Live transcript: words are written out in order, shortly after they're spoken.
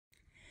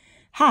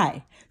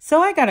Hi.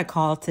 So I got a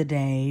call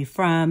today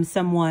from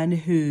someone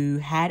who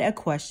had a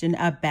question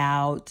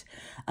about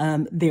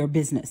their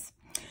business.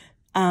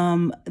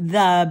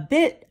 The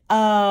bit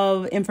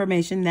of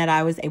information that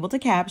I was able to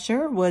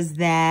capture was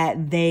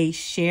that they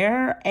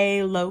share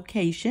a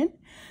location.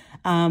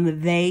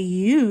 They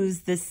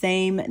use the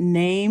same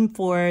name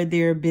for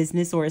their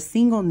business or a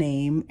single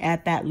name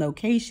at that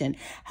location.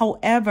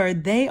 However,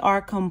 they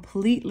are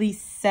completely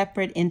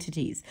separate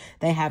entities.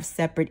 They have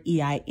separate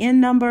EIN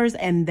numbers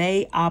and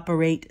they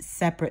operate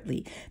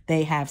separately.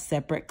 They have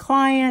separate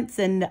clients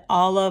and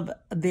all of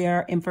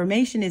their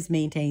information is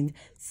maintained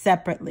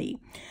separately.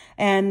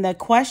 And the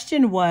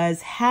question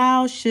was,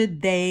 how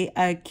should they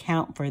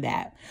account for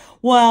that?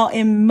 Well,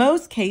 in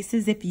most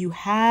cases, if you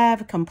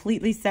have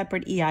completely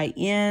separate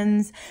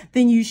EINs,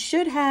 then you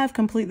should have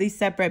completely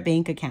separate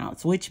bank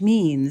accounts, which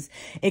means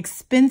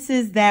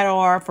expenses that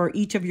are for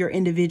each of your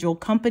individual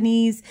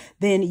companies,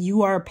 then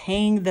you are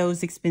paying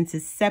those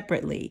expenses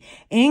separately.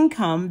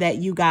 Income that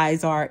you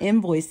guys are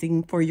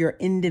invoicing for your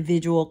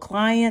individual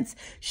clients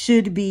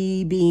should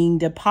be being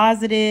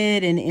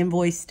deposited and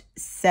invoiced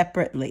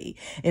separately.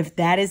 If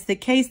that is the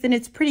case, then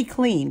it's pretty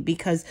clean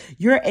because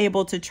you're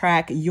able to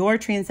track your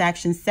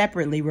transactions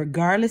separately,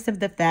 regardless of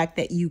the fact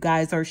that you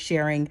guys are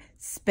sharing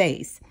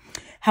space.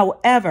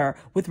 However,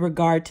 with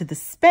regard to the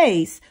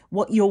space,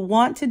 what you'll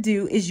want to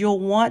do is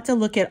you'll want to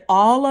look at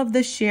all of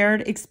the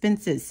shared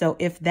expenses. So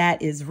if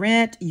that is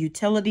rent,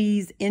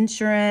 utilities,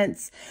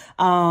 insurance,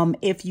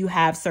 if you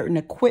have certain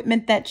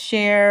equipment that's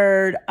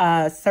shared,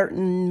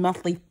 certain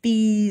monthly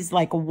fees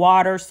like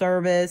water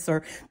service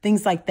or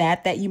things like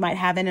that that you might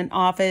have in an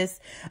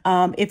office.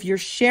 If you're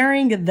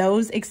sharing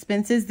those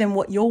expenses, then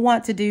what you'll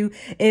want to do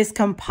is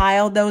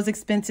compile those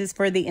expenses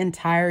for the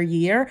entire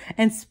year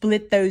and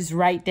split those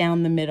right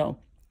down the middle.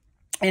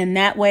 And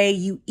that way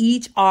you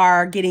each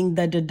are getting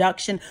the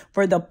deduction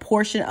for the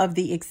portion of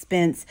the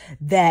expense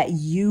that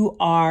you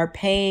are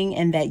paying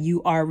and that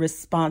you are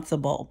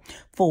responsible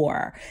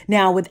for.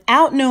 Now,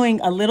 without knowing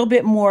a little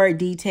bit more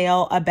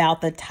detail about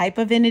the type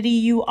of entity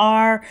you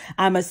are,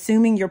 I'm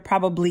assuming you're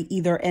probably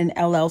either an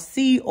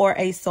LLC or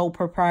a sole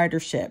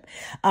proprietorship.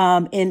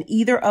 In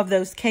either of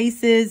those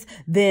cases,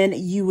 then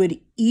you would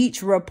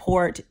each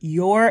report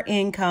your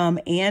income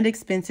and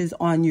expenses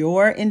on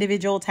your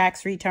individual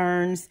tax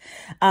returns.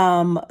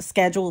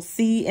 Schedule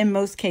C in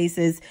most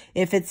cases.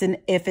 If it's an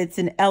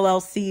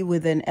LLC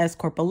with an S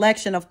corp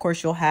election, of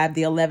course you'll have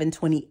the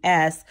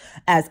 1120S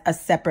as a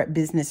separate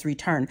business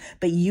return.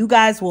 But you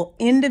guys will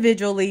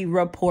individually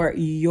report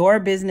your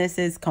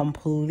businesses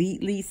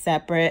completely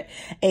separate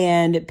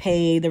and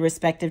pay the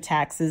respective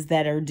taxes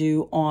that are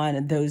due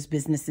on those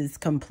businesses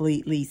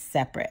completely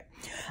separate.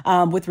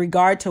 With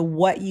regard to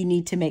what you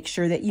need to make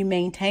sure that you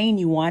maintain,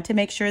 you want to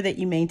make sure that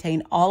you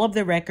maintain all of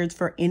the records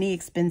for any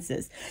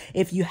expenses.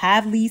 If you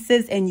have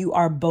leases and you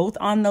are both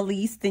on the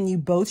lease, then you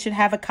both should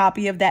have a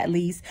copy of that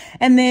lease.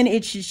 And then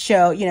it should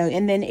show,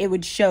 and then it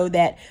would show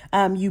that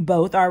you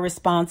both are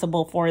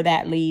responsible for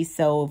that lease.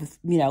 So,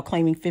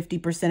 claiming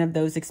 50% of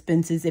those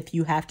expenses, if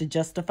you have to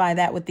justify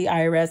that with the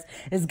IRS,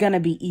 is going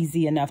to be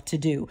easy enough to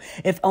do.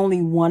 If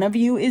only one of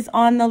you is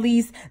on the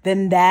lease,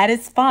 then that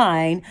is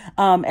fine,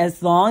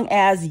 as long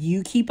as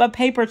you keep a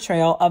paper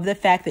trail of the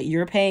fact that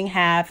you're paying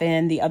half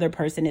and the other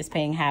person is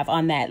paying half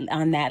on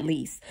that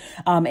lease.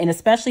 And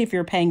especially if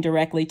you're paying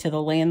directly to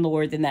the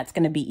landlord, then that's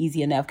going to be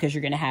easy enough because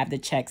you're going to have the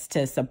checks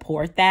to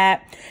support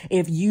that.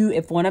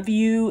 If one of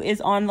you is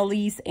on the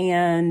lease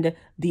and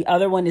the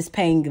other one is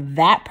paying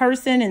that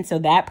person, and so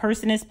that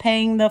person is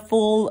paying the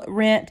full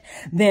rent,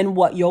 then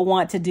what you'll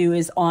want to do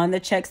is on the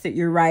checks that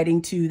you're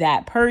writing to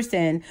that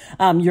person,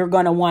 you're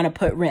going to want to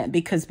put rent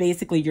because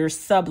basically you're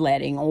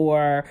subletting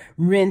or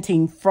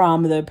renting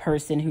from the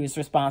person who's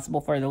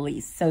responsible for the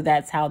lease. So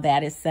that's how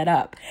that is set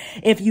up.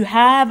 If you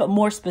have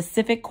more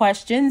specific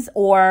questions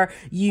or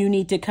you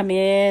need to come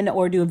in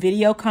or do a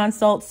video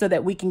consult so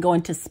that we can go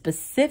into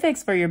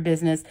specifics for your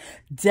business,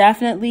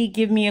 definitely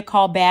give me a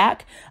call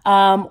back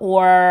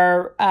or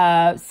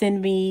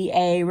send me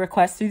a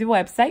request through the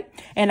website,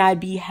 and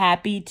I'd be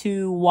happy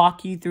to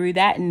walk you through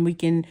that, and we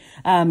can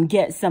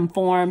get some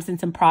forms and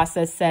some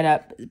processes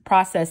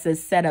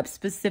set up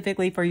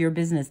specifically for your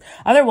business.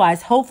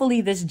 Otherwise,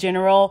 hopefully this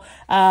general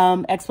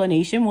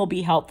explanation will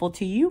be helpful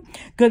to you.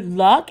 Good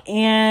luck,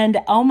 and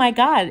oh my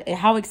God,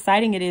 how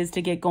exciting it is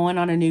to get going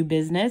on a new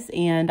business,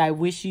 and I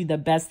wish you the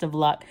best of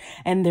luck,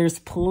 and there's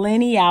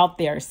plenty out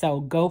there,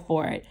 so go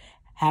for it.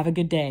 Have a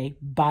good day.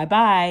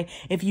 Bye-bye.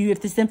 If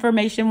this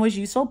information was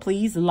useful,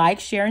 please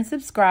like, share, and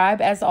subscribe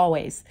as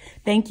always.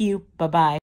 Thank you. Bye-bye.